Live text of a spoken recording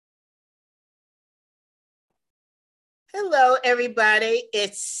Hello, everybody.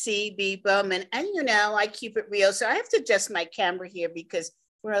 It's CB Bowman. And I keep it real. So I have to adjust my camera here because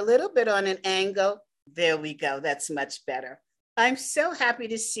we're a little bit on an angle. There we go. That's much better. I'm so happy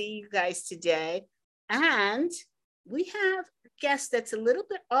to see you guys today. And we have a guest that's a little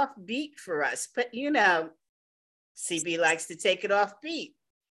bit offbeat for us, but CB likes to take it offbeat.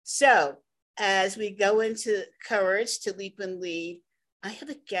 So as we go into Courage to Leap and Lead, I have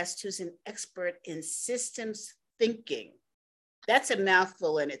a guest who's an expert in systems thinking. That's a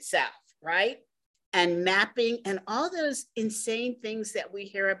mouthful in itself, right? And mapping and all those insane things that we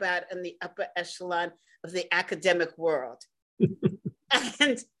hear about in the upper echelon of the academic world.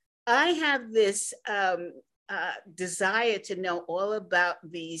 And I have this desire to know all about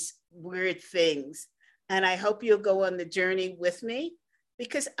these weird things. And I hope you'll go on the journey with me,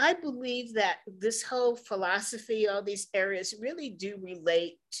 because I believe that this whole philosophy, all these areas really do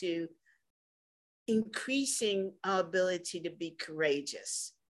relate to increasing our ability to be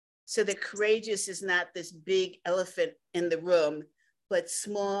courageous. So that courageous is not this big elephant in the room, but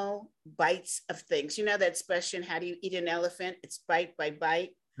small bites of things. You know that expression, how do you eat an elephant? It's bite by bite.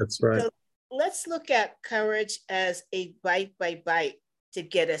 That's right. So let's look at courage as a bite by bite to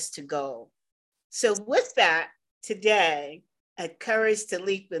get us to goal. So with that, today at Courage to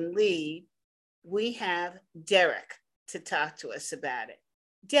Leap and Lead, we have Derek to talk to us about it.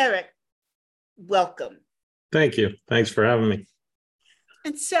 Derek, welcome. Thank you. Thanks for having me.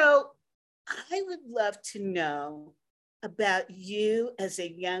 And so I would love to know about you as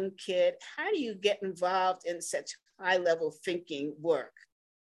a young kid. How do you get involved in such high level thinking work?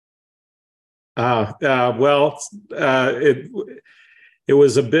 It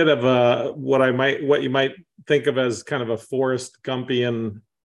was a bit of a what you might think of as kind of a Forrest Gumpian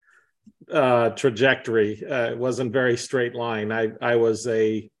trajectory. It wasn't very straight line. I was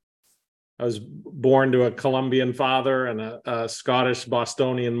born to a Colombian father and a Scottish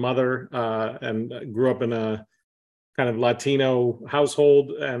Bostonian mother, and grew up in a kind of Latino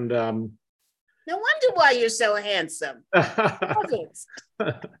household. And no wonder why you're so handsome.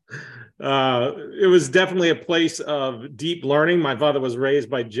 It was definitely a place of deep learning. My father was raised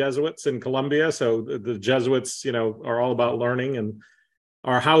by Jesuits in Colombia, so the Jesuits, are all about learning, and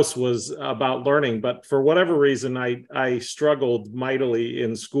our house was about learning. But for whatever reason, I struggled mightily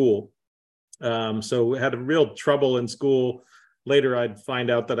in school. So had a real trouble in school. Later, I'd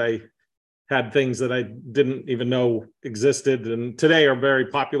find out that I had things that I didn't even know existed, and today are very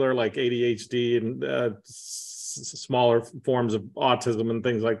popular, like ADHD and smaller forms of autism and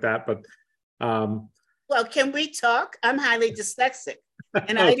things like that. But well, can we talk? I'm highly dyslexic,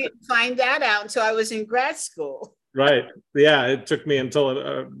 and I didn't find that out until I was in grad school. Right. Yeah, it took me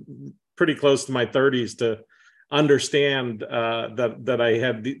until pretty close to my 30s to understand that I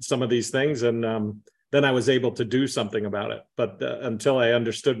had some of these things, and then I was able to do something about it. But until I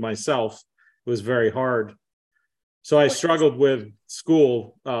understood myself, it was very hard. So I struggled with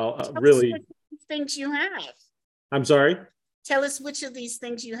school. Really, things you have. I'm sorry. Tell us which of these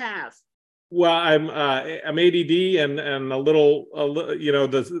things you have. Well, I'm ADD and a little,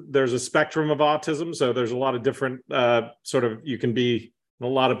 there's a spectrum of autism. So there's a lot of different you can be in a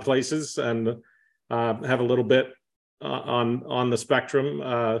lot of places and have a little bit on the spectrum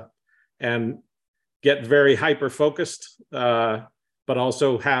and get very hyper focused, but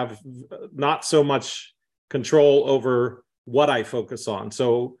also have not so much control over what I focus on.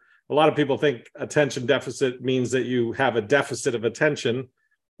 So a lot of people think attention deficit means that you have a deficit of attention,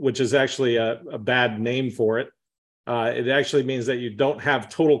 which is actually a bad name for it. It actually means that you don't have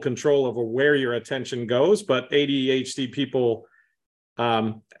total control over where your attention goes. But ADHD people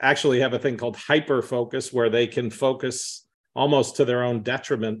actually have a thing called hyper focus, where they can focus almost to their own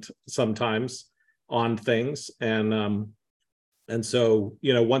detriment sometimes on things. And so,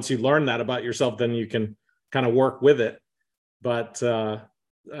 once you learn that about yourself, then you can kind of work with it. But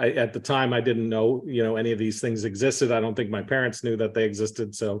at the time, I didn't know, any of these things existed. I don't think my parents knew that they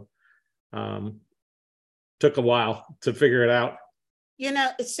existed. So took a while to figure it out.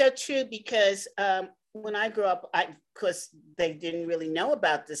 It's so true, because when I grew up, of course, they didn't really know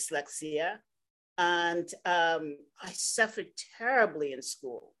about dyslexia. And I suffered terribly in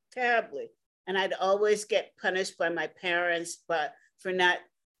school, terribly. And I'd always get punished by my parents for not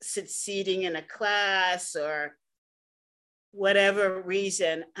succeeding in a class or whatever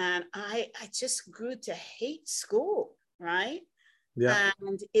reason. And I just grew to hate school, right? Yeah.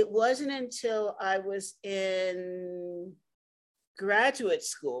 And it wasn't until I was in graduate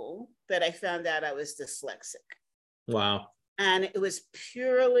school that I found out I was dyslexic. Wow. And it was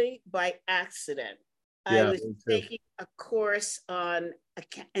purely by accident. I was taking a course in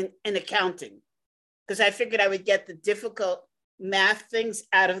accounting, because I figured I would get the difficult math things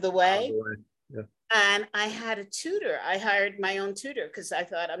out of the way. Yeah. And I had a tutor. I hired my own tutor because I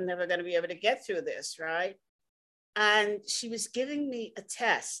thought I'm never going to be able to get through this, right? And she was giving me a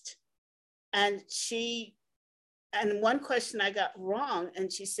test. And one question I got wrong,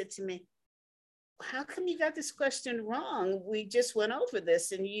 and she said to me, how come you got this question wrong? We just went over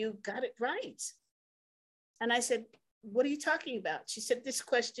this and you got it right. And I said, what are you talking about? She said, this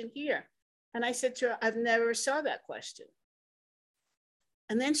question here. And I said to her, I've never saw that question.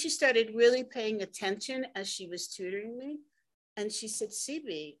 And then she started really paying attention as she was tutoring me. And she said,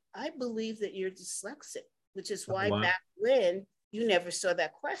 CB, I believe that you're dyslexic, which is why back when you never saw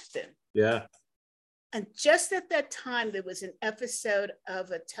that question. Yeah. And just at that time, there was an episode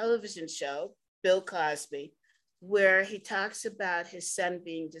of a television show, Bill Cosby, where he talks about his son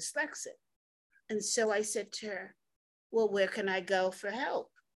being dyslexic. And so I said to her, well, where can I go for help?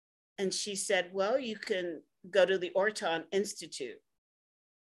 And she said, well, you can go to the Orton Institute.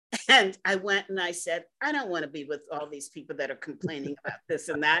 And I went and I said, I don't want to be with all these people that are complaining about this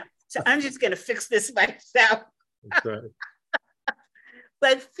and that. So I'm just going to fix this myself. Right.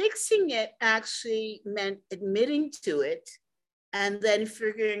 But fixing it actually meant admitting to it and then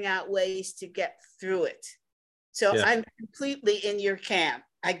figuring out ways to get through it. So yeah. I'm completely in your camp.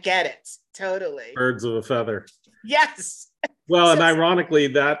 I get it. Totally. Birds of a feather. Yes. Well, and ironically,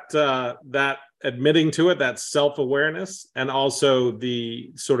 that admitting to it, that self-awareness, and also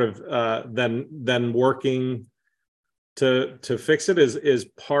the sort of then working to fix it is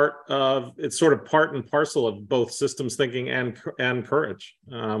part of, it's sort of part and parcel of both systems thinking and courage.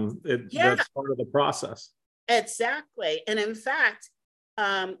 That's part of the process. Exactly. And in fact,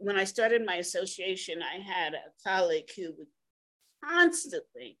 when I started my association, I had a colleague who would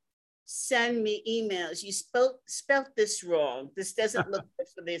constantly send me emails. You spelt this wrong. This doesn't look good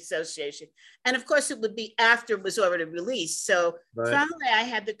for the association. And of course, it would be after it was already released. So finally, I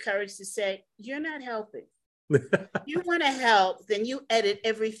had the courage to say, you're not helping. You want to help, then you edit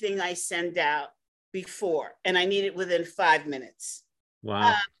everything I send out before. And I need it within 5 minutes.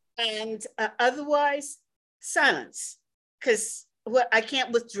 Wow. Otherwise, silence. Because I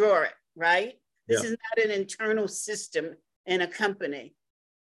can't withdraw it, right? This is not an internal system in a company.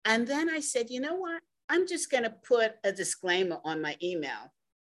 And then I said, you know what? I'm just going to put a disclaimer on my email.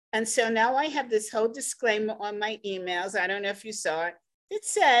 And so now I have this whole disclaimer on my emails. I don't know if you saw it. It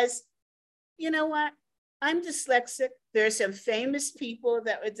says, you know what? I'm dyslexic. There are some famous people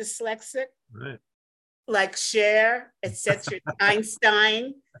that were dyslexic, right, like Cher, etc.,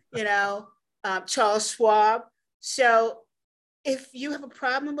 Einstein, Charles Schwab. So if you have a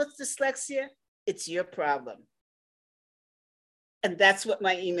problem with dyslexia, it's your problem. And that's what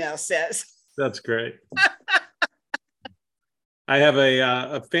my email says. That's great. I have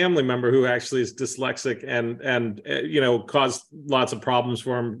a family member who actually is dyslexic and caused lots of problems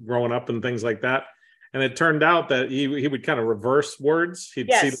for him growing up and things like that. And it turned out that he would kind of reverse words.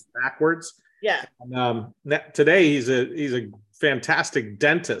 He'd see them backwards. Yeah. And, today he's a fantastic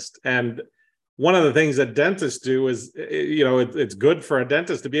dentist. And one of the things that dentists do is, it's good for a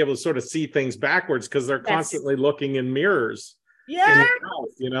dentist to be able to sort of see things backwards because they're constantly looking in mirrors. Yeah.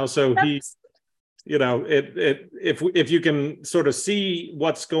 So if you can sort of see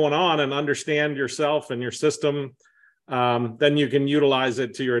what's going on and understand yourself and your system, then you can utilize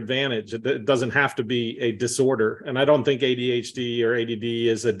it to your advantage. It doesn't have to be a disorder. And I don't think ADHD or ADD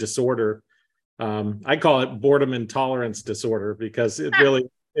is a disorder. I call it boredom intolerance disorder because it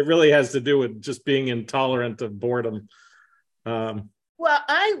really has to do with just being intolerant of boredom. Well,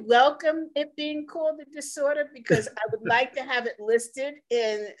 I welcome it being called a disorder because I would like to have it listed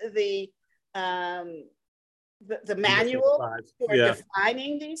in the manual for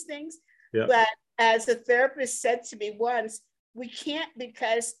defining these things. Yeah. But as a therapist said to me once, we can't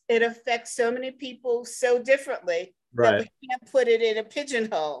because it affects so many people so differently that we can't put it in a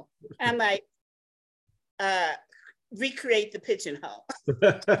pigeonhole. I'm like, recreate the pigeonhole.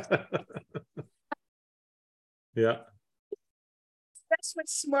 Yeah. That's what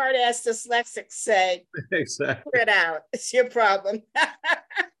smart ass dyslexics say. Exactly. Figure it out. It's your problem.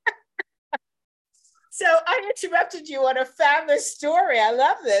 So I interrupted you on a fabulous story. I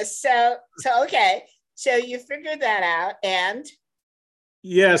love this. So okay. So you figured that out, and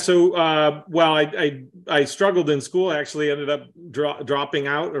yeah. So I struggled in school. I actually ended up dropping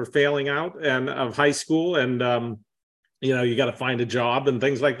out or failing out of high school, and you got to find a job and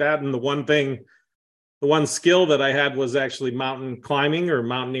things like that. And the one skill that I had was actually mountain climbing or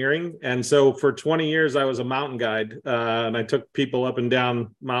mountaineering. And so for 20 years, I was a mountain guide, and I took people up and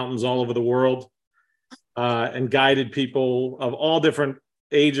down mountains all over the world, and guided people of all different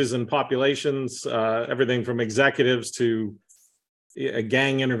ages and populations, everything from executives to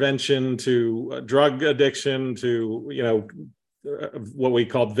gang intervention to drug addiction to, what we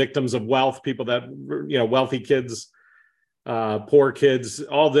call victims of wealth, people that, wealthy kids, poor kids,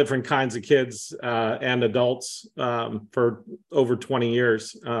 all different kinds of kids and adults for over 20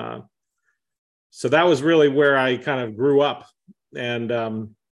 years. So that was really where I kind of grew up and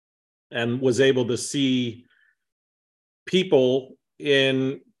was able to see people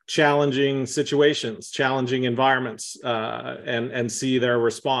in challenging situations, challenging environments, and see their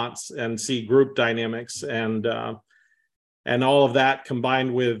response and see group dynamics and all of that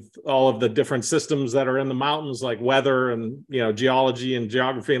combined with all of the different systems that are in the mountains, like weather and geology and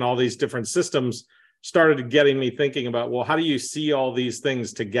geography and all these different systems, started getting me thinking about, well, how do you see all these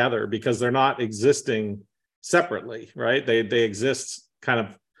things together? Because they're not existing separately, right? They exist kind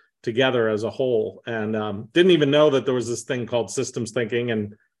of together as a whole. And didn't even know that there was this thing called systems thinking.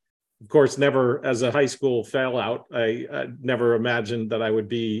 And of course, never as a high school failout, I never imagined that I would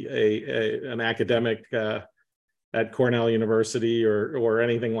be an academic at Cornell University or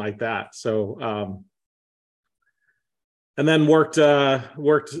anything like that. So, and then worked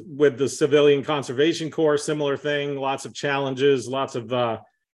with the Civilian Conservation Corps, similar thing, lots of challenges, lots of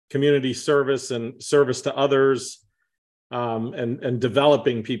community service and service to others, and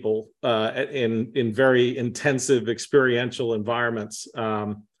developing people in very intensive experiential environments.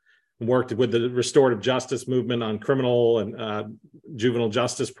 Worked with the restorative justice movement on criminal and juvenile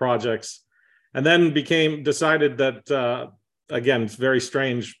justice projects, and then decided that, again, it's very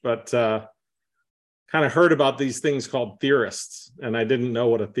strange, but kind of heard about these things called theorists. And I didn't know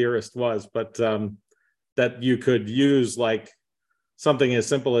what a theorist was, but that you could use like something as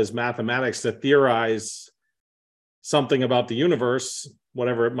simple as mathematics to theorize something about the universe,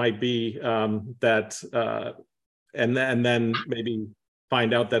 whatever it might be, and then maybe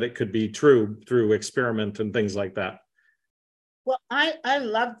find out that it could be true through experiment and things like that. Well, I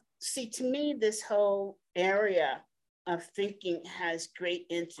love, to me, this whole area of thinking has great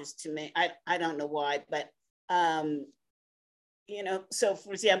interest to me. I don't know why, but, so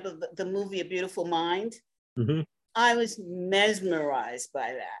for example, the movie A Beautiful Mind, mm-hmm. I was mesmerized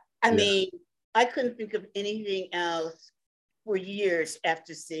by that. I mean, I couldn't think of anything else for years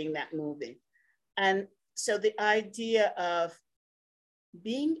after seeing that movie. And so the idea of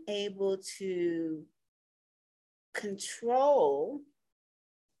being able to control,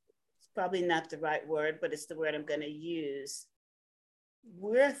 it's probably not the right word, but it's the word I'm going to use,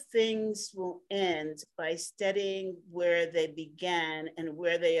 where things will end by studying where they began and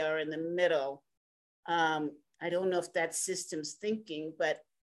where they are in the middle. I don't know if that's systems thinking, but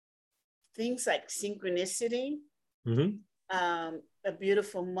things like synchronicity, mm-hmm. A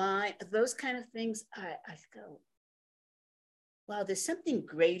Beautiful Mind, those kind of things, I go, wow, there's something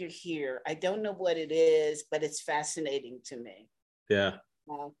greater here. I don't know what it is, but it's fascinating to me. Yeah.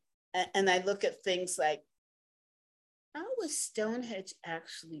 And I look at things like, how was Stonehenge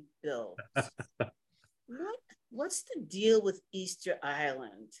actually built? What's the deal with Easter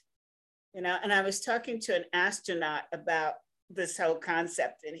Island? And I was talking to an astronaut about this whole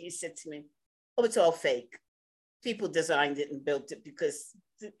concept, and he said to me, oh, it's all fake. People designed it and built it because,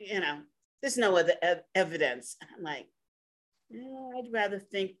 there's no other evidence. I'm like, I'd rather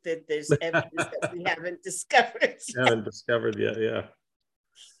think that there's evidence that we haven't discovered yet. Haven't discovered yet, yeah.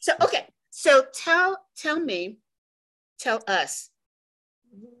 So, okay. So tell us,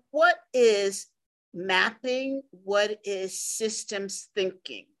 what is mapping? What is systems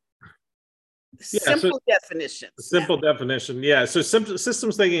thinking? Simple definition. Simple definition, yeah. So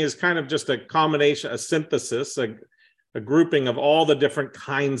systems thinking is kind of just a combination, a synthesis, a grouping of all the different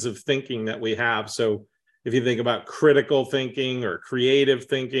kinds of thinking that we have. So if you think about critical thinking or creative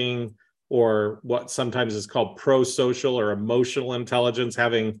thinking, or what sometimes is called pro-social or emotional intelligence,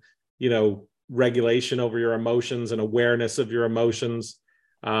 having, regulation over your emotions and awareness of your emotions,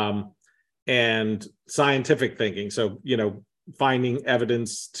 and scientific thinking. So, finding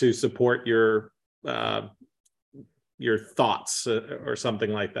evidence to support your thoughts or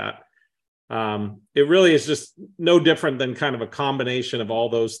something like that. It really is just no different than kind of a combination of all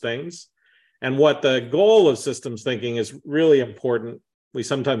those things. And what the goal of systems thinking is really important. We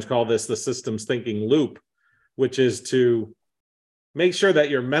sometimes call this the systems thinking loop, which is to make sure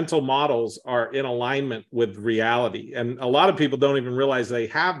that your mental models are in alignment with reality. And a lot of people don't even realize they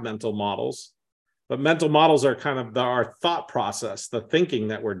have mental models, but mental models are kind of our thought process, the thinking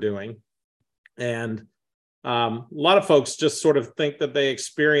that we're doing. And a lot of folks just sort of think that they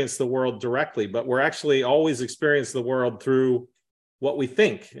experience the world directly, but we're actually always experience the world through what we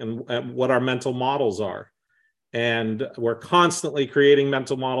think and what our mental models are. And we're constantly creating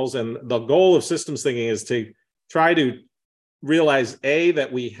mental models. And the goal of systems thinking is to try to realize, A,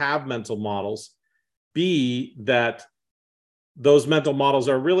 that we have mental models, B, that those mental models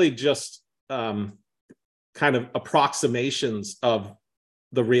are really just kind of approximations of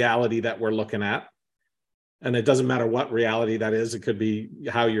the reality that we're looking at. And it doesn't matter what reality that is. It could be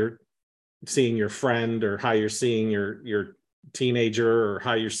how you're seeing your friend, or how you're seeing your teenager, or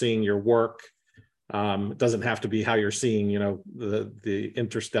how you're seeing your work. It doesn't have to be how you're seeing, the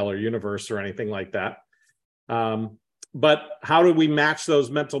interstellar universe or anything like that. But how do we match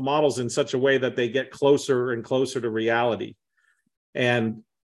those mental models in such a way that they get closer and closer to reality? And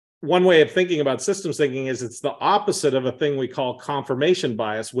one way of thinking about systems thinking is it's the opposite of a thing we call confirmation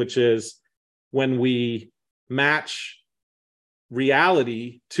bias, which is when we match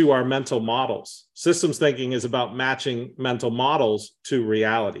reality to our mental models. Systems thinking is about matching mental models to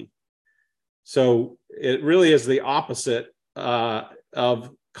reality. So it really is the opposite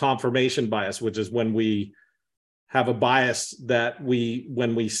of confirmation bias, which is when we have a bias that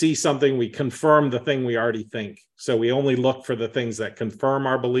when we see something, we confirm the thing we already think. So we only look for the things that confirm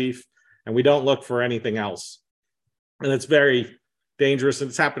our belief, and we don't look for anything else. And it's very dangerous. And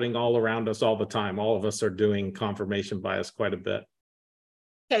it's happening all around us all the time. All of us are doing confirmation bias quite a bit.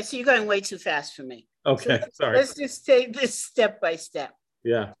 Okay, so you're going way too fast for me. Okay, so sorry. Let's just take this step by step.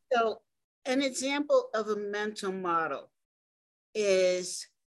 Yeah. So an example of a mental model is,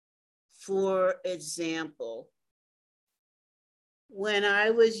 for example, when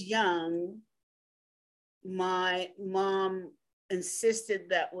I was young, my mom insisted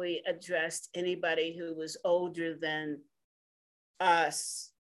that we addressed anybody who was older than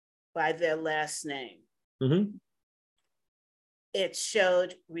us by their last name. Mm-hmm. It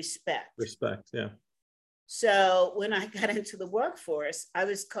showed respect. Respect, yeah. So when I got into the workforce, I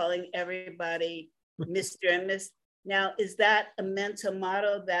was calling everybody Mr. and Miss. Now, is that a mental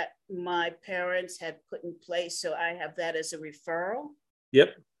model that my parents had put in place? So I have that as a referral?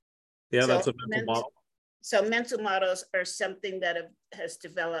 Yep. Yeah, So that's a mental model. So mental models are something that has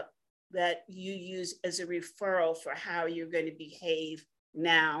developed that you use as a referral for how you're going to behave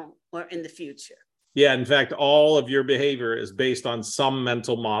now or in the future. Yeah, in fact, all of your behavior is based on some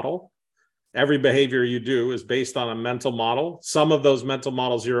mental model. Every behavior you do is based on a mental model. Some of those mental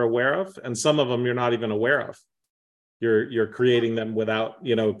models you're aware of, and some of them you're not even aware of. You're creating them without,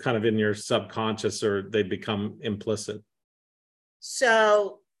 kind of in your subconscious, or they become implicit.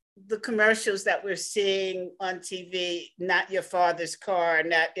 So the commercials that we're seeing on TV, not your father's car,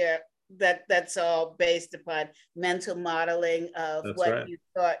 not your, that's all based upon mental modeling of That's what right. you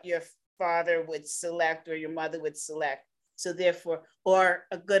thought your father would select or your mother would select. So therefore, or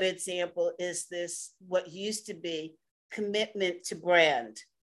a good example is this, what used to be commitment to brand.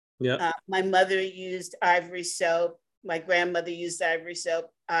 Yeah. My mother used Ivory soap. My grandmother used Ivory soap.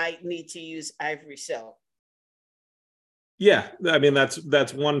 I need to use Ivory soap. Yeah, I mean,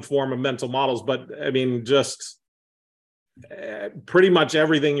 that's one form of mental models, but I mean, just pretty much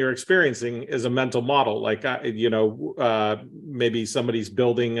everything you're experiencing is a mental model. Like, maybe somebody's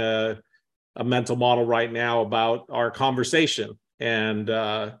building a mental model right now about our conversation, and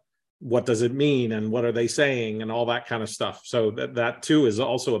what does it mean, and what are they saying, and all that kind of stuff. So that too is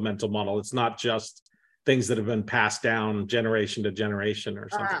also a mental model. It's not just things that have been passed down generation to generation or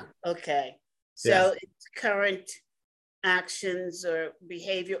something. Okay. So Yeah. it's current actions or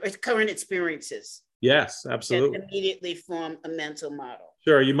behavior or current experiences. Yes, absolutely. That immediately form a mental model.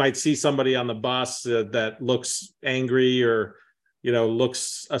 Sure, you might see somebody on the bus that looks angry, or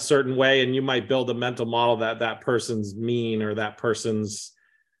looks a certain way, and you might build a mental model that person's mean, or that person's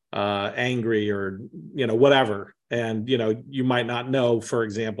angry, or whatever. And you might not know, for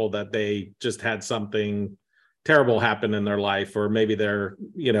example, that they just had something terrible happen in their life, or maybe they're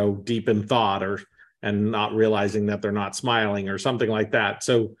deep in thought, and not realizing that they're not smiling or something like that.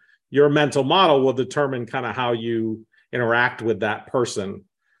 So your mental model will determine kind of how you interact with that person.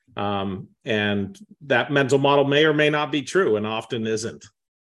 And that mental model may or may not be true, and often isn't.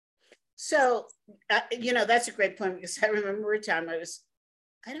 So, that's a great point, because I remember a time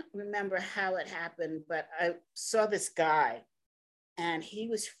I don't remember how it happened, but I saw this guy and he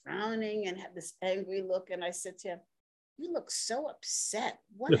was frowning and had this angry look. And I said to him, "You look so upset.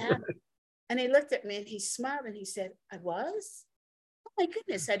 What happened?" And he looked at me and he smiled and he said, "I was? Oh my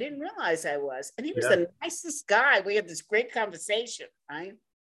goodness, I didn't realize I was." And he was the nicest guy. We had this great conversation, right?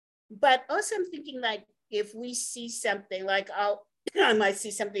 But also I'm thinking, like, if we see something, like I might see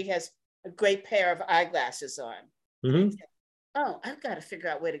somebody has a great pair of eyeglasses on. Mm-hmm. Say, "Oh, I've got to figure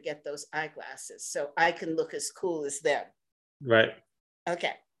out where to get those eyeglasses so I can look as cool as them." Right.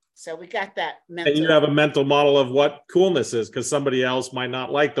 Okay. So we got that And you mental. have a mental model of what coolness is, because somebody else might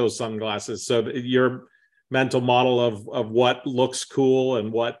not like those sunglasses. So your mental model of what looks cool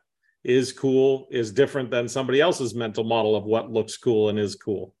and what is cool is different than somebody else's mental model of what looks cool and is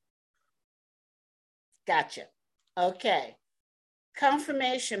cool. Gotcha. Okay.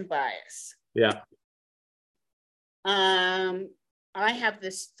 Confirmation bias. Yeah. I have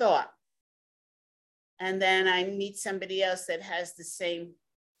this thought, and then I meet somebody else that has the same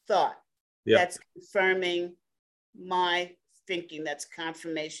thought. Yeah. That's confirming my thinking. That's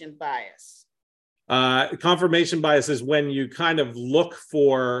confirmation bias. Confirmation bias is when you kind of look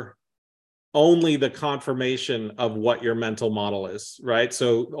for only the confirmation of what your mental model is, right?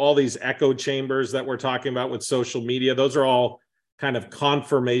 So all these echo chambers that we're talking about with social media, those are all kind of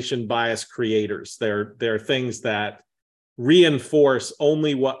confirmation bias creators. They're things that reinforce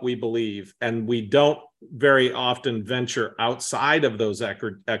only what we believe, and we don't very often venture outside of those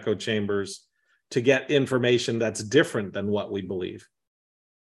echo chambers to get information that's different than what we believe.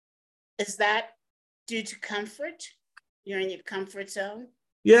 Is that due to comfort? You're in your comfort zone?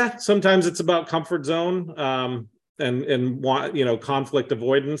 Yeah, sometimes it's about comfort zone, and conflict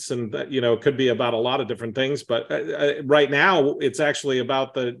avoidance, and it could be about a lot of different things. But right now, it's actually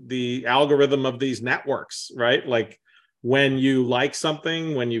about the algorithm of these networks, right? Like when you like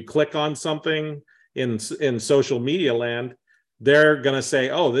something, when you click on something in social media land, they're going to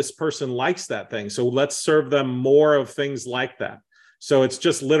say, "Oh, this person likes that thing, so let's serve them more of things like that." So it's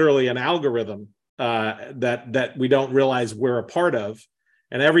just literally an algorithm that we don't realize we're a part of.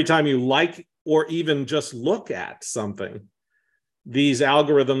 And every time you like or even just look at something, these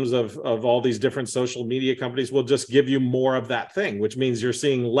algorithms of all these different social media companies will just give you more of that thing, which means you're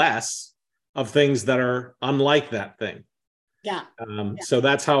seeing less of things that are unlike that thing. Yeah. So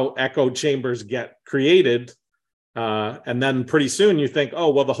that's how echo chambers get created. And then pretty soon you think,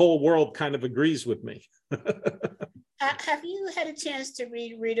 oh, well, the whole world kind of agrees with me. Have you had a chance to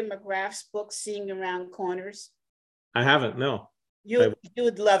read Rita McGrath's book, Seeing Around Corners? I haven't, no. You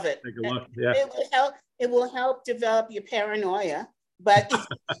would love it. Take a look. Yeah. It will help develop your paranoia. But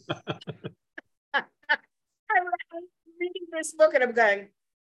I'm reading this book and I'm going,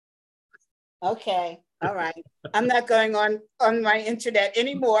 okay, all right. I'm not going on my internet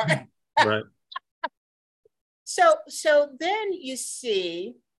anymore. Right. So then you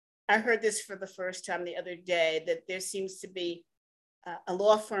see, I heard this for the first time the other day, that there seems to be a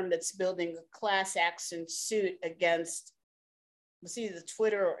law firm that's building a class action suit against, let's see, the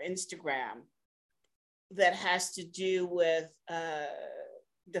Twitter or Instagram, that has to do with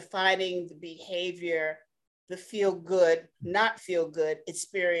defining the behavior, the feel good, not feel good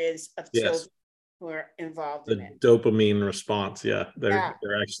experience of children who are involved in it. Dopamine response. Yeah. They're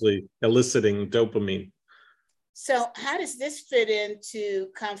actually eliciting dopamine. So how does this fit into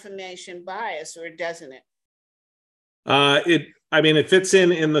confirmation bias, or doesn't it? It fits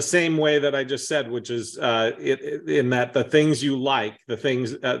in the same way that I just said, which is in that the things you like, the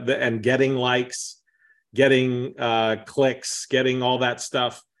things and getting likes, getting clicks, getting all that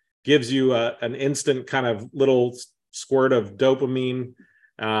stuff gives you an instant kind of little squirt of dopamine,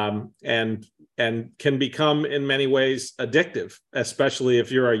 and can become in many ways addictive, especially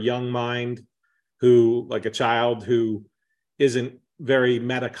if you're a young mind who, like a child who isn't very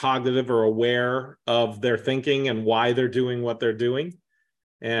metacognitive or aware of their thinking and why they're doing what they're doing.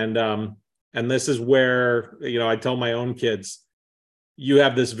 And this is where, I tell my own kids, you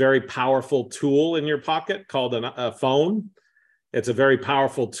have this very powerful tool in your pocket called a phone. It's a very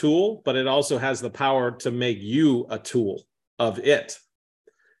powerful tool, but it also has the power to make you a tool of it.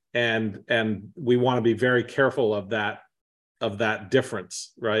 And we want to be very careful of that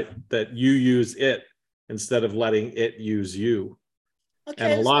difference, right? That you use it instead of letting it use you.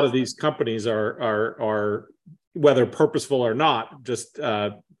 Okay, and a lot of these companies are whether purposeful or not, just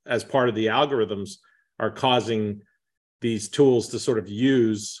as part of the algorithms, are causing these tools to sort of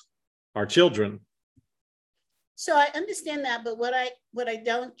use our children. So I understand that, but what I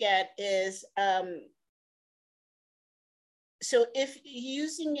don't get is, so if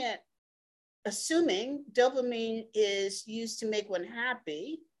using it, assuming dopamine is used to make one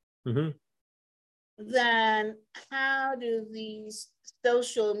happy, mm-hmm. then how do these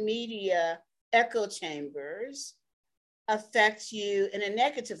social media echo chambers affect you in a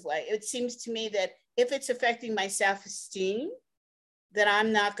negative way? It seems to me that if it's affecting my self-esteem, then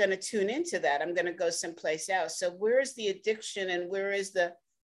I'm not going to tune into that. I'm going to go someplace else. So where is the addiction and where is the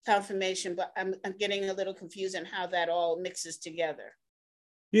confirmation? But I'm getting a little confused on how that all mixes together.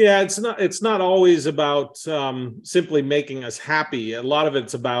 Yeah, it's not always about simply making us happy. A lot of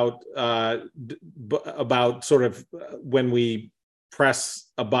it's about sort of when we press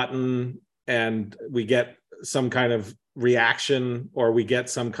a button and we get some kind of reaction, or we get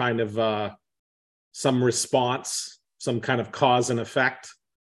some kind of some response, some kind of cause and effect.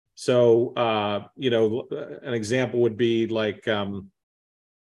 So an example would be like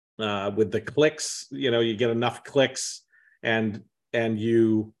with the clicks, you get enough clicks and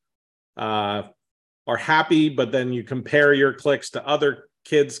you are happy, but then you compare your clicks to other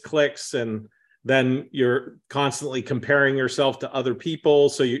kids' clicks, and then you're constantly comparing yourself to other people.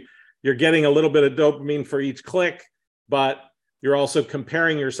 So you're getting a little bit of dopamine for each click, but you're also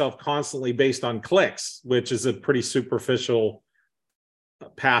comparing yourself constantly based on clicks, which is a pretty superficial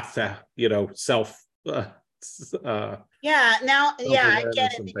path to, self. I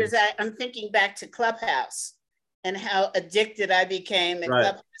get it, because I'm thinking back to Clubhouse and how addicted I became in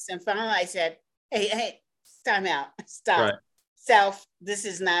Clubhouse. And finally I said, hey, time out, stop. Right. Self, this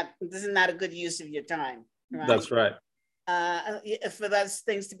is not a good use of your time. Right? That's right. For those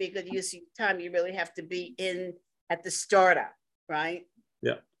things to be a good use of your time, you really have to be in at the startup, right?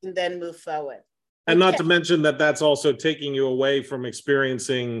 Yeah. And then move forward. And not to mention that that's also taking you away from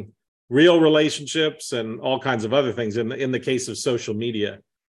experiencing real relationships and all kinds of other things in the case of social media.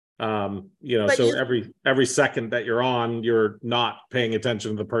 Every second that you're on, you're not paying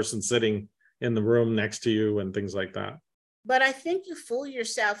attention to the person sitting in the room next to you and things like that. But I think you fool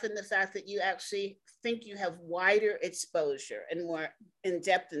yourself in the fact that you actually think you have wider exposure and more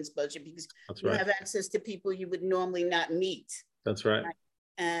in-depth exposure, because you have access to people you would normally not meet. That's right.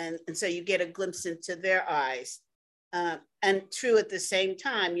 And so you get a glimpse into their eyes. And true, at the same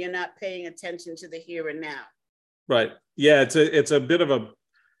time, you're not paying attention to the here and now. Right. Yeah, it's a bit of a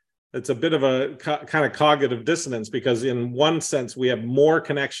kind of cognitive dissonance, because in one sense we have more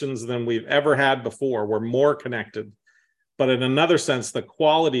connections than we've ever had before. We're more connected. But in another sense, the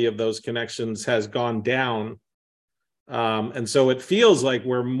quality of those connections has gone down. And so it feels like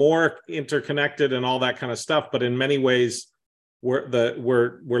we're more interconnected and all that kind of stuff. But in many ways,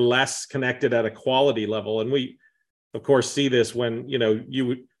 we're less connected at a quality level. And we, of course, see this when,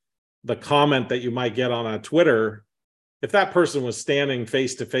 the comment that you might get on a Twitter, if that person was standing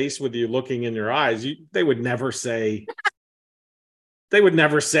face to face with you, looking in your eyes, they would never say it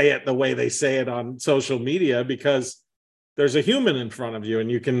the way they say it on social media, because there's a human in front of you, and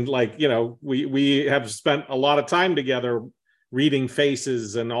you can we have spent a lot of time together reading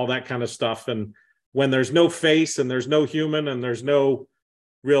faces and all that kind of stuff. And when there's no face and there's no human and there's no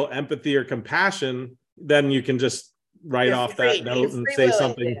real empathy or compassion, then you can just write off that note and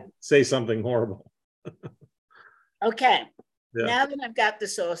say something horrible. Okay. Yeah. Now that I've got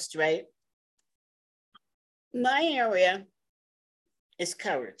this all straight, my area is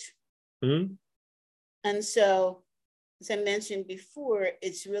courage. Mm-hmm. And so, as I mentioned before,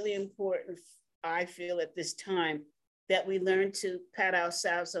 it's really important, I feel, at this time, that we learn to pat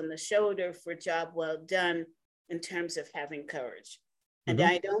ourselves on the shoulder for a job well done in terms of having courage. And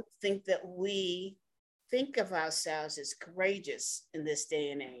I don't think that we think of ourselves as courageous in this day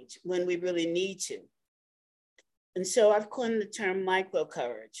and age when we really need to. And so I've coined the term micro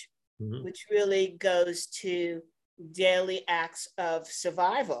courage, which really goes to daily acts of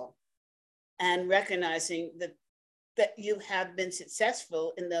survival and recognizing that you have been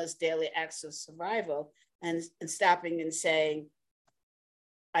successful in those daily acts of survival, and stopping and saying,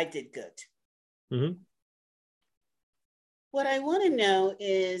 I did good. Mm-hmm. What I want to know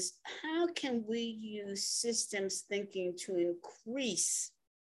is, how can we use systems thinking to increase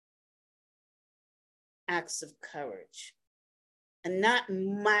acts of courage, and not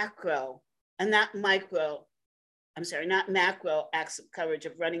macro acts of courage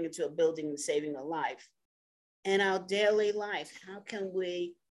of running into a building and saving a life. In our daily life, how can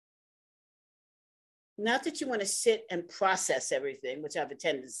we, not that you want to sit and process everything, which I have a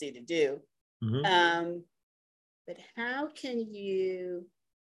tendency to do, but how can you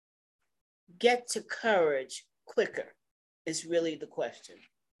get to courage quicker is really the question.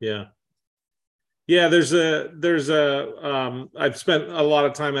 Yeah. There's I've spent a lot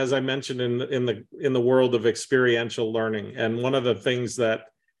of time, as I mentioned, in the world of experiential learning. And one of the things that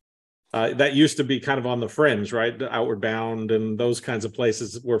used to be kind of on the fringe, right? The Outward Bound and those kinds of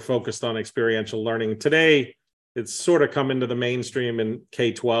places were focused on experiential learning. Today, it's sort of come into the mainstream, in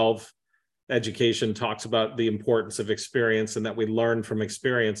K-12 education talks about the importance of experience and that we learn from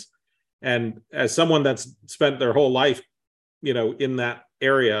experience. And as someone that's spent their whole life, in that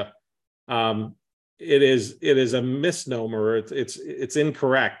area, it is a misnomer. It's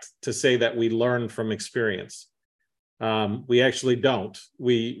incorrect to say that we learn from experience. We actually don't.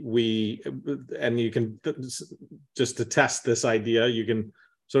 And you can, just to test this idea, you can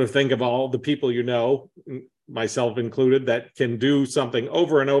sort of think of all the people myself included, that can do something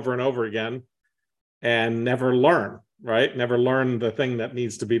over and over and over again and never learn, right? Never learn the thing that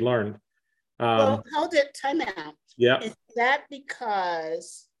needs to be learned. Well, hold it, time out. Yeah. Is that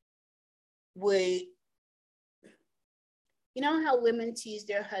because you know how women tease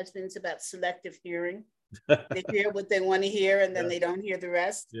their husbands about selective hearing? They hear what they want to hear and then they don't hear the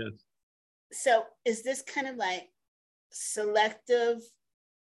rest. Yes. So is this kind of like selective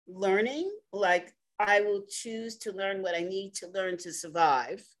learning? Like, I will choose to learn what I need to learn to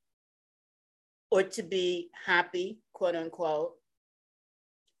survive or to be happy, quote unquote.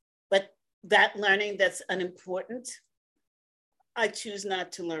 But that learning that's unimportant, I choose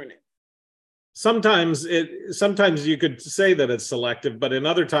not to learn it. Sometimes you could say that it's selective, but in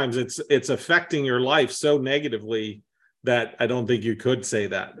other times it's affecting your life so negatively that I don't think you could say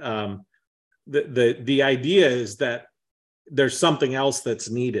that. The idea is that there's something else that's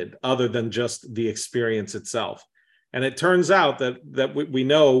needed other than just the experience itself. And it turns out that we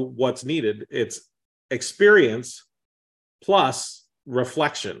know what's needed. It's experience plus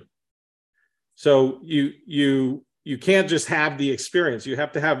reflection. So you can't just have the experience. You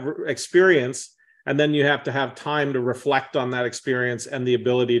have to have experience, and then you have to have time to reflect on that experience and the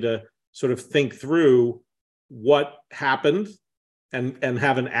ability to sort of think through what happened and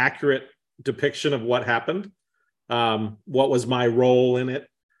have an accurate depiction of what happened. What was my role in it,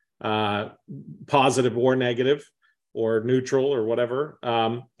 positive or negative or neutral or whatever,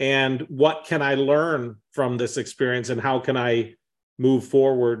 and what can I learn from this experience, and how can I move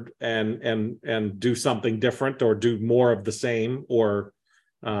forward and do something different, or do more of the same, or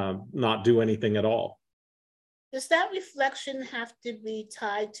not do anything at all. Does that reflection have to be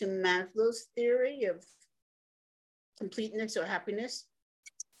tied to Maslow's theory of completeness or happiness?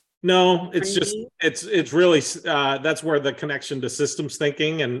 No, it's just it's really that's where the connection to systems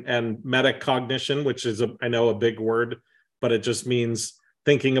thinking and metacognition, which is I know a big word, but it just means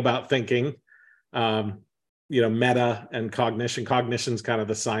thinking about thinking. Meta and cognition. Cognition is kind of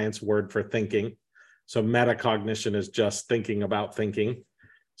the science word for thinking. So metacognition is just thinking about thinking.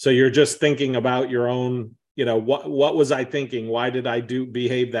 So you're just thinking about your own, what was I thinking? Why did I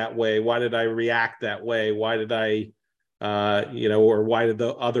behave that way? Why did I react that way? Why did I or why did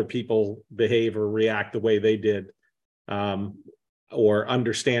the other people behave or react the way they did, or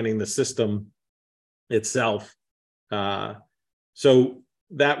understanding the system itself. So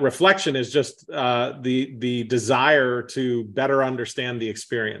that reflection is just the desire to better understand the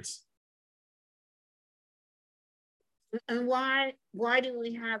experience. And why do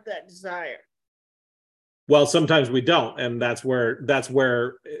we have that desire? Well, sometimes we don't, and that's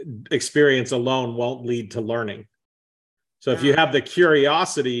where experience alone won't lead to learning. So if you have the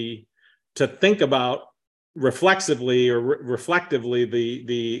curiosity to think about reflexively or reflectively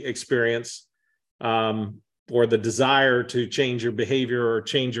the experience, or the desire to change your behavior or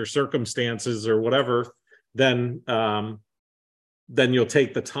change your circumstances or whatever, then you'll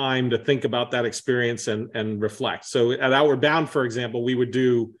take the time to think about that experience and reflect. So at Outward Bound, for example, we would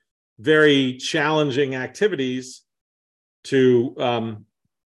do very challenging activities to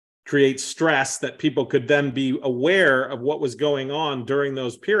create stress that people could then be aware of what was going on during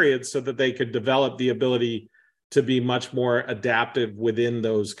those periods, so that they could develop the ability to be much more adaptive within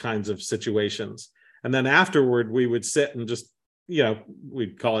those kinds of situations. And then afterward, we would sit and just,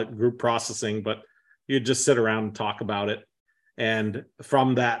 we'd call it group processing, but you'd just sit around and talk about it. And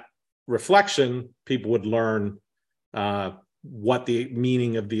from that reflection, people would learn what the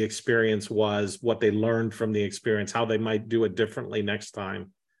meaning of the experience was, what they learned from the experience, how they might do it differently next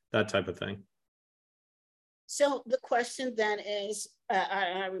time, that type of thing. So the question then is,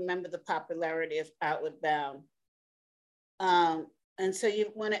 I remember the popularity of Outward Bound. And so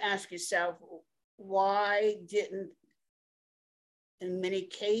you want to ask yourself, why didn't, in many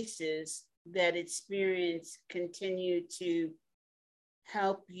cases, that experience continue to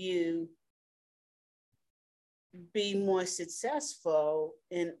help you be more successful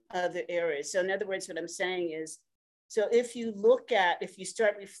in other areas? So in other words, what I'm saying is, so if you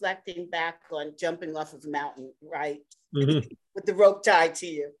start reflecting back on jumping off of a mountain, right? Mm-hmm. With the rope tied to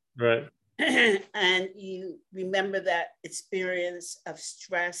you. Right. And you remember that experience of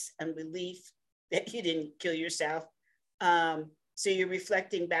stress and relief that you didn't kill yourself. So you're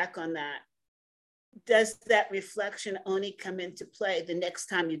reflecting back on that. Does that reflection only come into play the next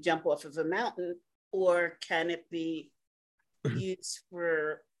time you jump off of a mountain, or can it be used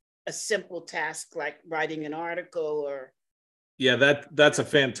for a simple task like writing an article? Or that's a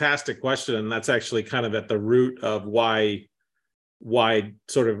fantastic question, and that's actually kind of at the root of why why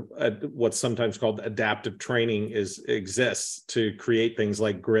sort of what's sometimes called adaptive training exists to create things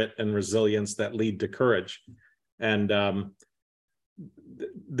like grit and resilience that lead to courage. And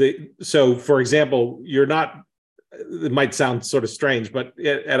so for example, you're not, it might sound sort of strange, but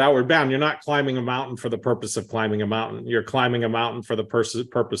at Outward Bound, you're not climbing a mountain for the purpose of climbing a mountain. You're climbing a mountain for the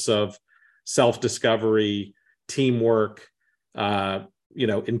purpose of self-discovery, teamwork,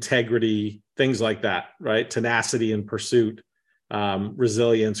 integrity, things like that, right? Tenacity and pursuit,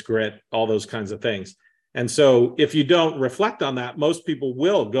 resilience, grit, all those kinds of things. And so if you don't reflect on that, most people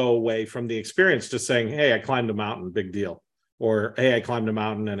will go away from the experience just saying, hey, I climbed a mountain, big deal. Or, hey, I climbed a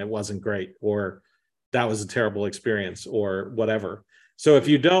mountain and it wasn't great. Or that was a terrible experience, or whatever. So if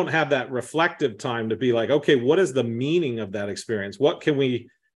you don't have that reflective time to be like, okay, what is the meaning of that experience? What can we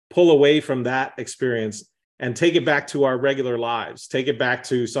pull away from that experience and take it back to our regular lives, take it back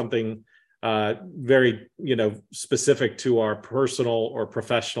to something very, specific to our personal or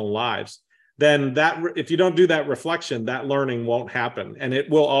professional lives, then that, if you don't do that reflection, that learning won't happen. And it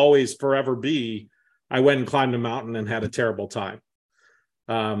will always forever be, I went and climbed a mountain and had a terrible time.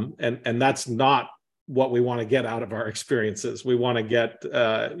 And that's not what we want to get out of our experiences. We want to get,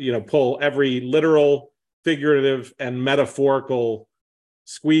 pull every literal, figurative, and metaphorical,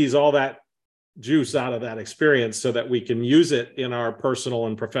 squeeze all that juice out of that experience so that we can use it in our personal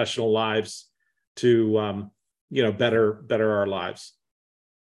and professional lives to, better our lives.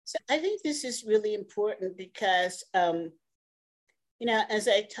 So I think this is really important because, as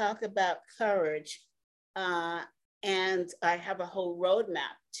I talk about courage, and I have a whole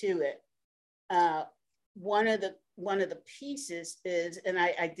roadmap to it. One of the pieces is, and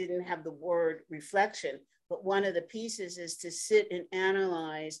I didn't have the word reflection, but one of the pieces is to sit and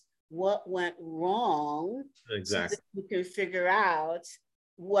analyze what went wrong. Exactly. So that you can figure out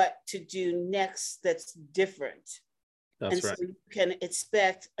what to do next that's different. That's right. So you can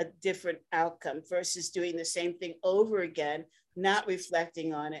expect a different outcome versus doing the same thing over again, not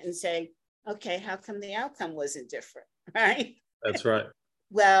reflecting on it and saying, okay, how come the outcome wasn't different, right? That's right.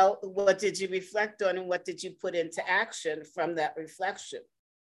 Well, what did you reflect on and what did you put into action from that reflection?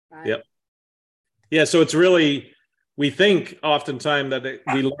 Right? Yep. Yeah, so it's really, we think oftentimes that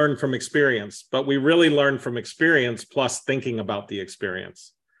we learn from experience, but we really learn from experience plus thinking about the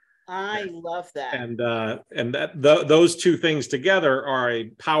experience. I love that. And those two things together are a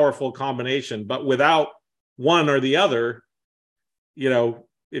powerful combination, but without one or the other,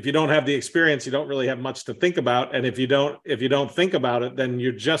 if you don't have the experience, you don't really have much to think about. And if you don't think about it, then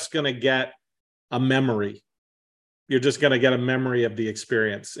you're just going to get a memory. You're just going to get a memory of the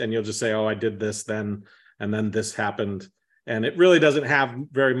experience, and you'll just say, oh, I did this then, and then this happened. And it really doesn't have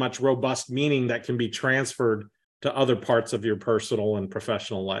very much robust meaning that can be transferred to other parts of your personal and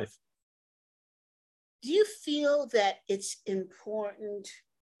professional life. Do you feel that it's important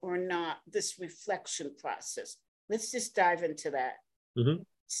or not, this reflection process? Let's just dive into that. Mm-hmm.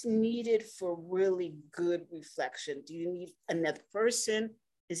 It's needed for really good reflection. Do you need another person?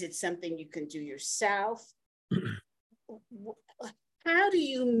 Is it something you can do yourself? How do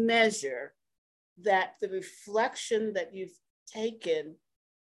you measure that the reflection that you've taken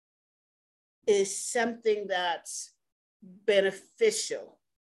is something that's beneficial?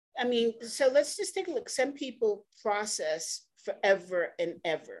 I mean, so let's just take a look. Some people process forever and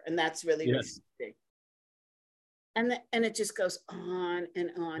ever, and that's really interesting. And it just goes on and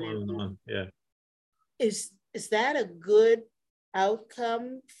on and on. Yeah. Is that a good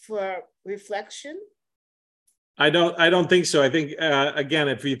outcome for reflection? I don't think so. I think, again,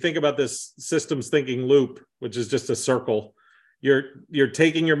 if you think about this systems thinking loop, which is just a circle, you're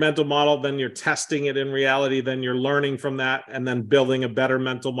taking your mental model, then you're testing it in reality, then you're learning from that, and then building a better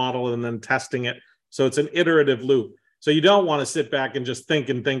mental model and then testing it. So it's an iterative loop. So you don't want to sit back and just think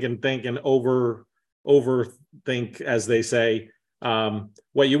and think and think and overthink, as they say.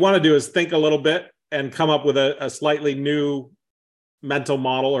 What you want to do is think a little bit and come up with a slightly new mental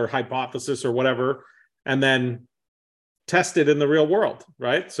model or hypothesis or whatever, and then test it in the real world,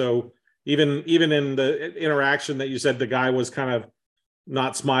 right? So even in the interaction that you said the guy was kind of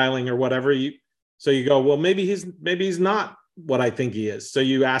not smiling or whatever, so you go, well, maybe he's not what I think he is. So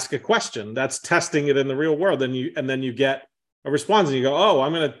you ask a question. That's testing it in the real world, and then you get a response, and you go, oh,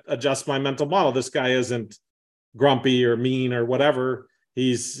 I'm going to adjust my mental model. This guy isn't grumpy or mean or whatever.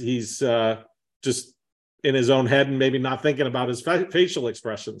 He's just in his own head and maybe not thinking about his facial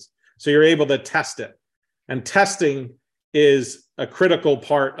expressions. So you're able to test it. And testing is a critical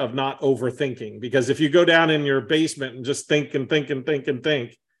part of not overthinking, because if you go down in your basement and just think and think and think and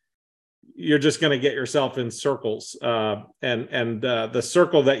think, you're just going to get yourself in circles. And the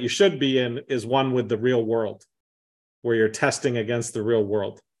circle that you should be in is one with the real world. where you're testing against the real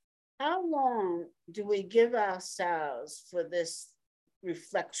world. How long do we give ourselves for this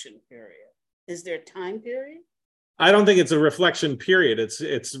reflection period? Is there a time period? I don't think it's a reflection period.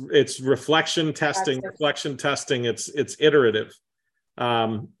 It's reflection testing, It's iterative.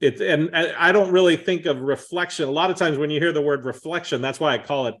 And I don't really think of reflection. A lot of times when you hear the word reflection, that's why I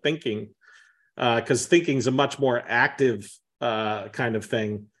call it thinking, because thinking is a much more active kind of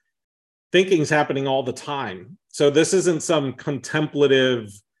thing. Thinking's happening all the time. So this isn't some contemplative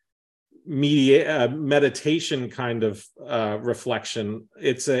meditation kind of reflection.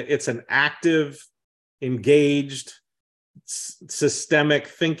 It's an active, engaged, systemic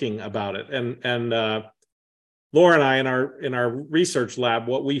thinking about it. And Laura and I in our research lab,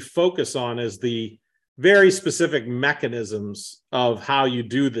 what we focus on is the very specific mechanisms of how you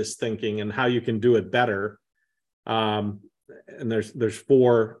do this thinking and how you can do it better. And there's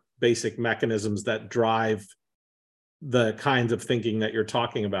 4 basic mechanisms that drive the kinds of thinking that you're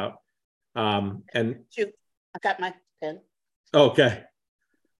talking about. And I got my pen. Okay.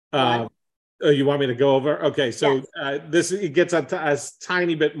 Oh, you want me to go over? Okay, so yes. It gets a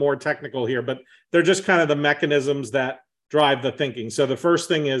tiny bit more technical here, but they're just kind of the mechanisms that drive the thinking. So the first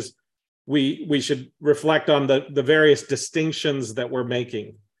thing is we should reflect on the various distinctions that we're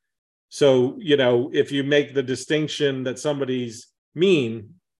making. So, if you make the distinction that somebody's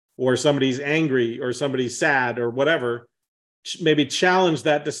mean or somebody's angry or somebody's sad or whatever, maybe challenge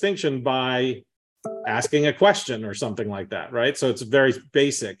that distinction by asking a question or something like that, right? So it's very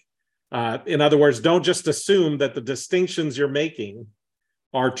basic. In other words, don't just assume that the distinctions you're making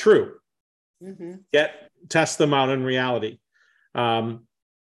are true. Mm-hmm. Test them out in reality.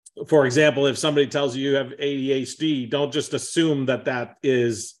 For example, if somebody tells you have ADHD, don't just assume that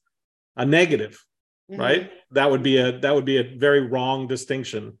is a negative, mm-hmm. right? That would be a very wrong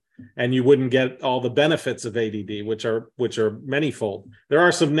distinction, and you wouldn't get all the benefits of ADD, which are manyfold. There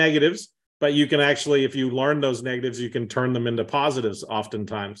are some negatives, but you can actually, if you learn those negatives, you can turn them into positives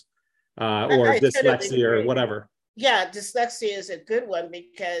oftentimes. Or dyslexia or whatever. Yeah, dyslexia is a good one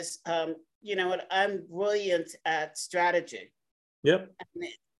because, I'm brilliant at strategy. Yep.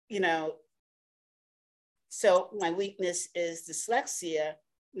 And, so my weakness is dyslexia.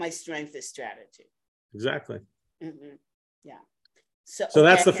 My strength is strategy. Exactly. Mm-hmm. Yeah. So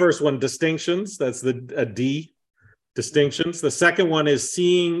that's the first one, distinctions. That's a D, distinctions. The second one is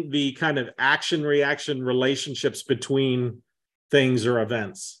seeing the kind of action-reaction relationships between things or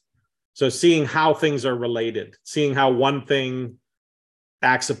events. So seeing how things are related, seeing how one thing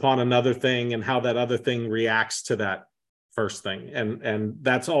acts upon another thing and how that other thing reacts to that first thing. And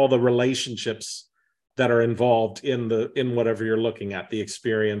that's all the relationships that are involved in whatever you're looking at, the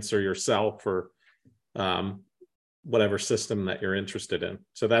experience or yourself or whatever system that you're interested in.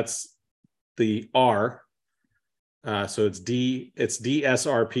 So that's the R. So it's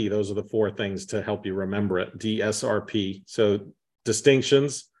DSRP. Those are the 4 things to help you remember it. DSRP. So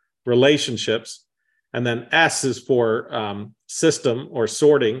distinctions, relationships, and then S is for system or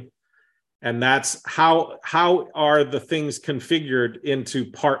sorting, and that's how are the things configured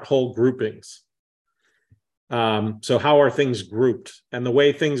into part-whole groupings. So how are things grouped, and the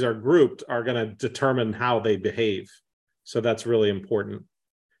way things are grouped are going to determine how they behave. So that's really important.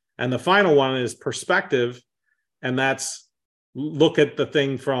 And the final one is perspective, and that's look at the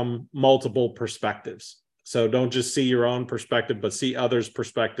thing from multiple perspectives. So don't just see your own perspective, but see others'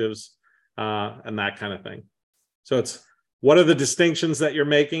 perspectives and that kind of thing. So it's, what are the distinctions that you're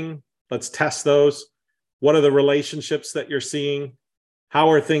making? Let's test those. What are the relationships that you're seeing?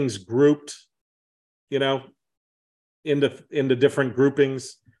 How are things grouped, into different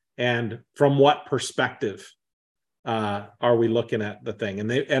groupings? And from what perspective are we looking at the thing?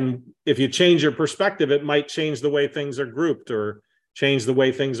 And if you change your perspective, it might change the way things are grouped, or change the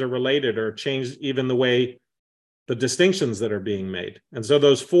way things are related, or change even the way the distinctions that are being made. And so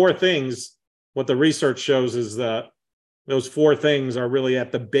those 4 things, what the research shows is that those 4 things are really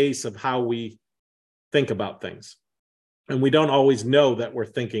at the base of how we think about things. And we don't always know that we're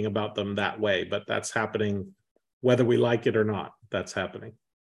thinking about them that way, but that's happening whether we like it or not. That's happening.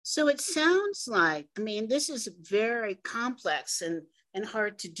 So it sounds like, this is very complex and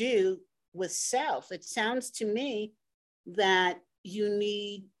hard to do with self. It sounds to me that you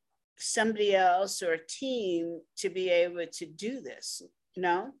need somebody else or a team to be able to do this,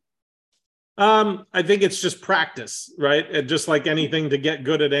 no? I think it's just practice, right? And just like anything, to get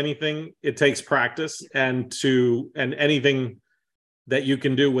good at anything, it takes practice, and anything that you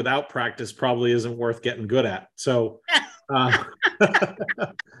can do without practice probably isn't worth getting good at. So I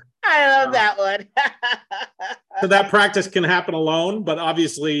love that one. So that practice can happen alone, but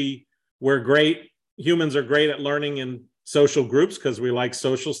obviously we're great, humans are great at learning in social groups because we like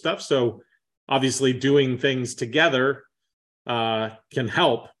social stuff. So obviously doing things together can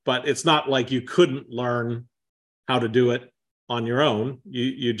help, but it's not like you couldn't learn how to do it on your own.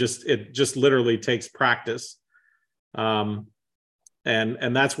 It just literally takes practice. And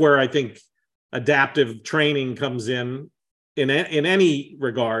that's where I think adaptive training comes in any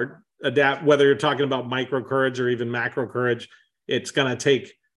regard. Whether you're talking about micro courage or even macro courage, it's going to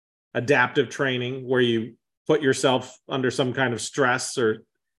take adaptive training where you put yourself under some kind of stress, or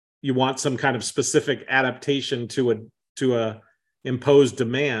you want some kind of specific adaptation to a imposed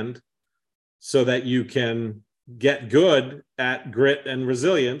demand, so that you can get good at grit and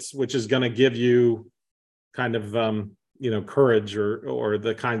resilience, which is going to give you kind of courage, or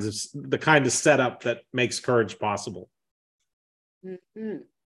the kind of setup that makes courage possible. Mm-hmm.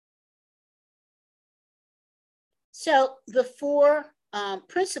 So the 4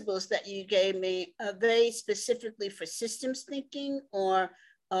 principles that you gave me, are they specifically for systems thinking or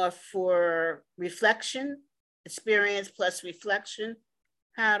for reflection, experience plus reflection?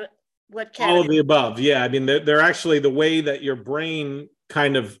 What category? All of the above. Yeah. I mean, they're actually the way that your brain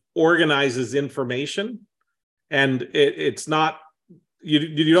kind of organizes information. And it's not,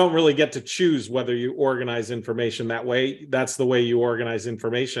 you don't really get to choose whether you organize information that way. That's the way you organize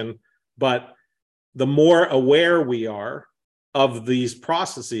information. But the more aware we are of these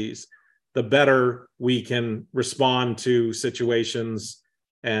processes, the better we can respond to situations,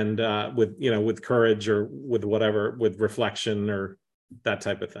 and with courage, or with whatever, with reflection, or that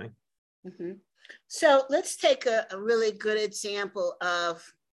type of thing. Mm-hmm. So let's take a really good example of,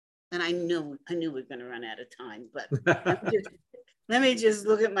 and I knew we're going to run out of time, but let me just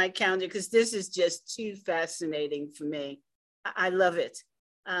look at my calendar, because this is just too fascinating for me. I love it.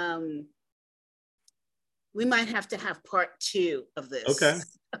 We might have to have part 2 of this.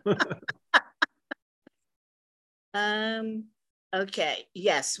 Okay. Okay.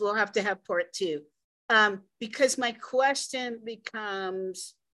 Yes, we'll have to have part 2. Because my question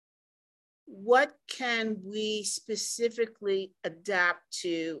becomes, what can we specifically adapt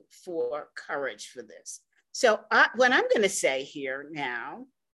to for courage for this? So what I'm going to say here now,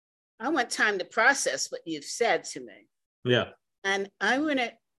 I want time to process what you've said to me. Yeah. And I'm going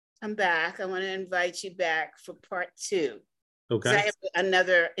to come back. I want to invite you back for part 2. Okay. I have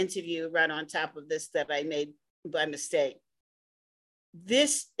another interview right on top of this that I made by mistake.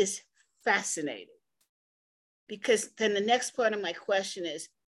 This is fascinating, because then the next part of my question is,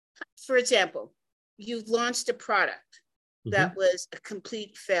 for example, you've launched a product that was a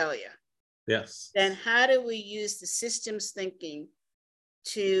complete failure. Yes. Then how do we use the systems thinking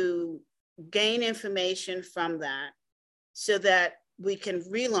to gain information from that so that we can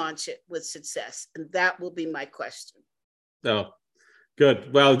relaunch it with success? And that will be my question. Oh,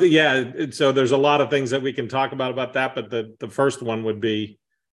 good. Well, yeah. So there's a lot of things that we can talk about that, but the first one would be,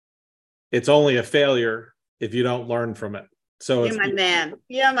 it's only a failure if you don't learn from it. So you're my man.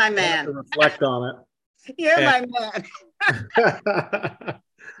 You're my man. Reflect on it. You're my man.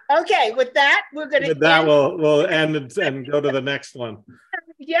 Okay, with that, we're going to with that, we'll end and go to the next one.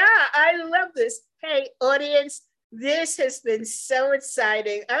 Yeah, I love this. Hey, audience, this has been so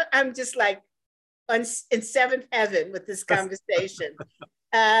exciting. I'm just like in 7th heaven with this conversation.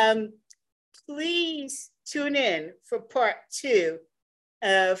 Please tune in for part 2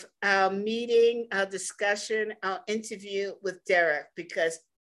 of our meeting, our discussion, our interview with Derek, because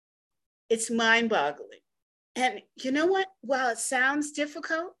it's mind-boggling. And you know what? While it sounds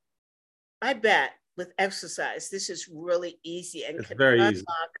difficult, I bet with exercise, this is really easy and can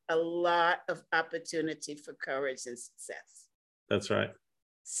unlock a lot of opportunity for courage and success. That's right.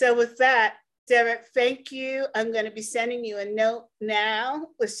 So with that, Derek, thank you. I'm going to be sending you a note now,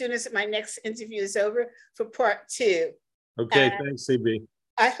 as soon as my next interview is over, for part 2. Okay, thanks, CB.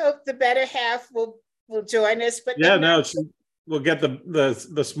 I hope the better half will join us. But yeah, no, we'll get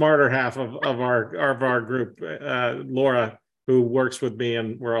the smarter half of our group, Laura, who works with me,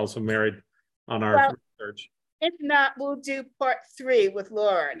 and we're also married on our research. If not, we'll do part 3 with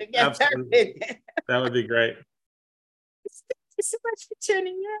Laura to get Absolutely. That would be great. Thank you so much for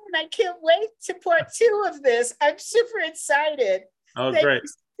tuning in. I can't wait to part 2 of this. I'm super excited. Oh, Thank great.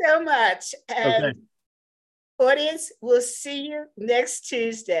 you so much. And okay. Audience, we'll see you next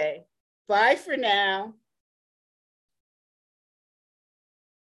Tuesday. Bye for now.